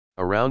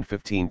Around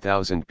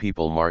 15,000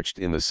 people marched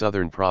in the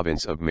southern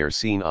province of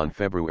Mersin on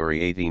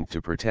February 18 to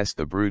protest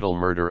the brutal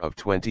murder of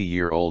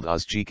 20-year-old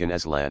Özgecan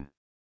Aslan.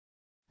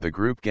 The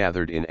group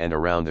gathered in and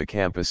around the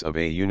campus of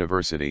a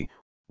university,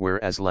 where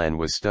Aslan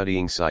was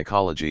studying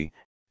psychology,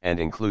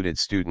 and included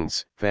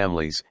students,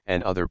 families,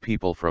 and other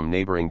people from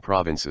neighboring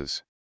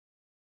provinces.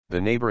 The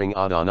neighboring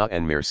Adana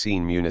and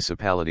Mersin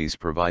municipalities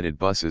provided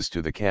buses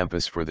to the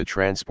campus for the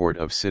transport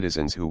of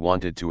citizens who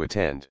wanted to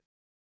attend.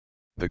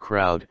 The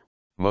crowd,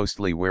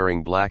 mostly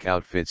wearing black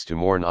outfits to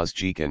mourn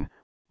Özgecan,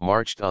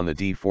 marched on the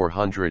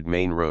D400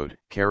 main road,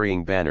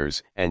 carrying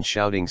banners and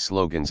shouting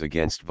slogans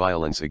against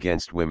violence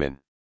against women.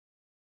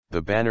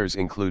 The banners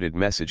included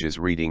messages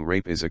reading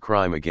 "Rape is a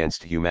crime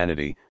against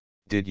humanity,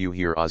 did you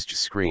hear Özge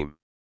scream?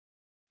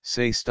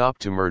 Say stop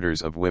to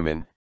murders of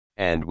women,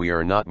 and we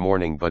are not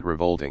mourning but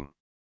revolting."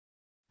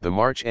 The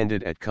march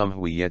ended at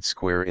Cumhuiyet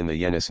Square in the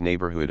Yenice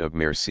neighborhood of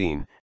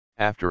Mersin,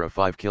 after a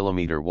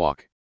 5-kilometer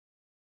walk.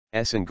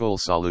 Özgecan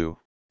Aslan,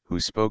 who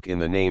spoke in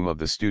the name of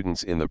the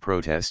students in the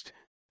protest,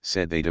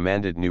 said they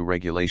demanded new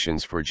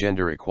regulations for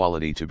gender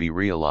equality to be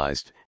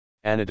realized,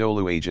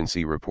 Anadolu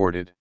agency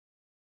reported.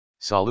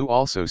 Aslan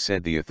also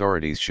said the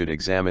authorities should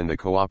examine the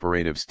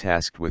cooperatives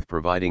tasked with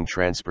providing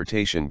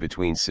transportation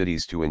between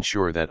cities to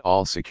ensure that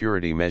all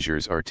security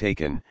measures are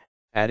taken,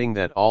 adding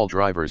that all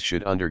drivers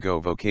should undergo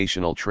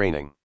vocational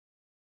training.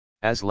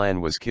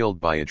 Aslan was killed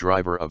by a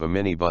driver of a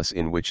minibus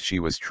in which she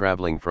was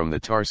traveling from the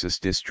Tarsus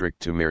district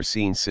to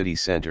Mersin city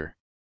center.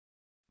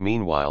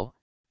 Meanwhile,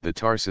 the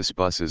Tarsus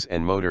Buses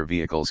and Motor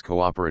Vehicles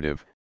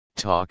Cooperative,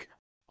 TOC,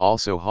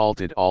 also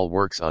halted all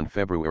works on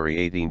February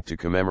 18 to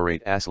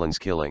commemorate Aslan's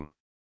killing.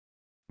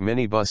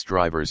 Many bus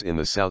drivers in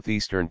the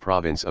southeastern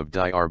province of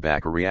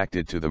Diyarbakir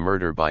reacted to the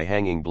murder by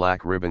hanging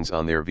black ribbons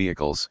on their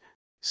vehicles,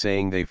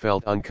 saying they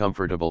felt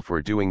uncomfortable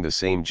for doing the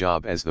same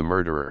job as the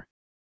murderer.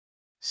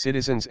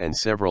 Citizens and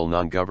several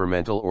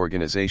non-governmental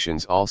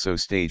organizations also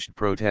staged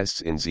protests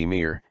in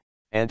Izmir,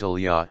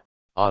 Antalya,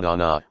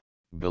 Adana,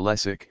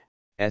 Bilecik,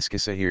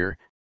 Eskişehir,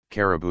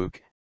 Karabük,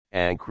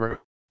 Ankara,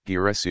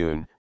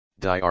 Giresun,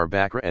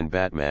 Diyarbakir and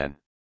Batman.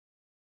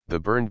 The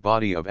burned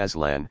body of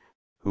Aslan,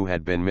 who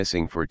had been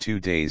missing for 2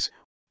 days,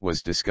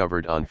 was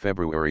discovered on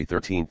February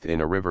 13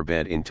 in a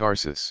riverbed in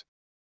Tarsus.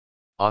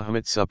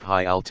 Ahmet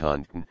Subhi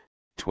Altuntan,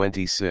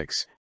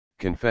 26,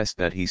 confessed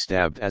that he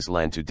stabbed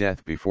Aslan to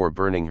death before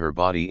burning her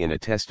body in a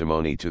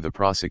testimony to the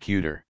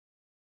prosecutor.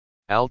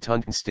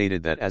 Altuntan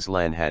stated that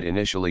Aslan had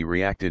initially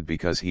reacted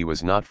because he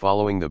was not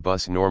following the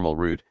bus normal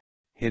route,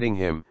 hitting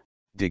him,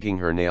 digging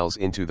her nails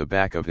into the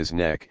back of his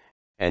neck,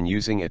 and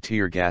using a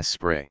tear gas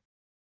spray.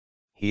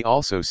 He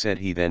also said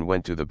he then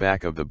went to the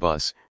back of the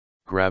bus,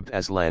 grabbed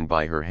Aslan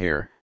by her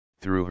hair,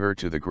 threw her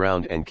to the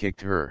ground and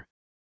kicked her.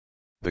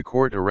 The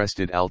court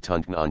arrested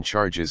Altuntan on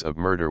charges of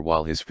murder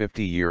while his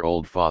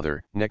 50-year-old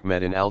father,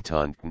 Necmettin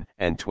Altuntan,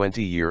 and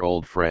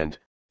 20-year-old friend,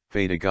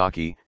 Fatih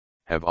Gaki,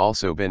 have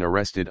also been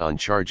arrested on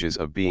charges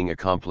of being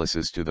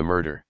accomplices to the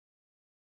murder.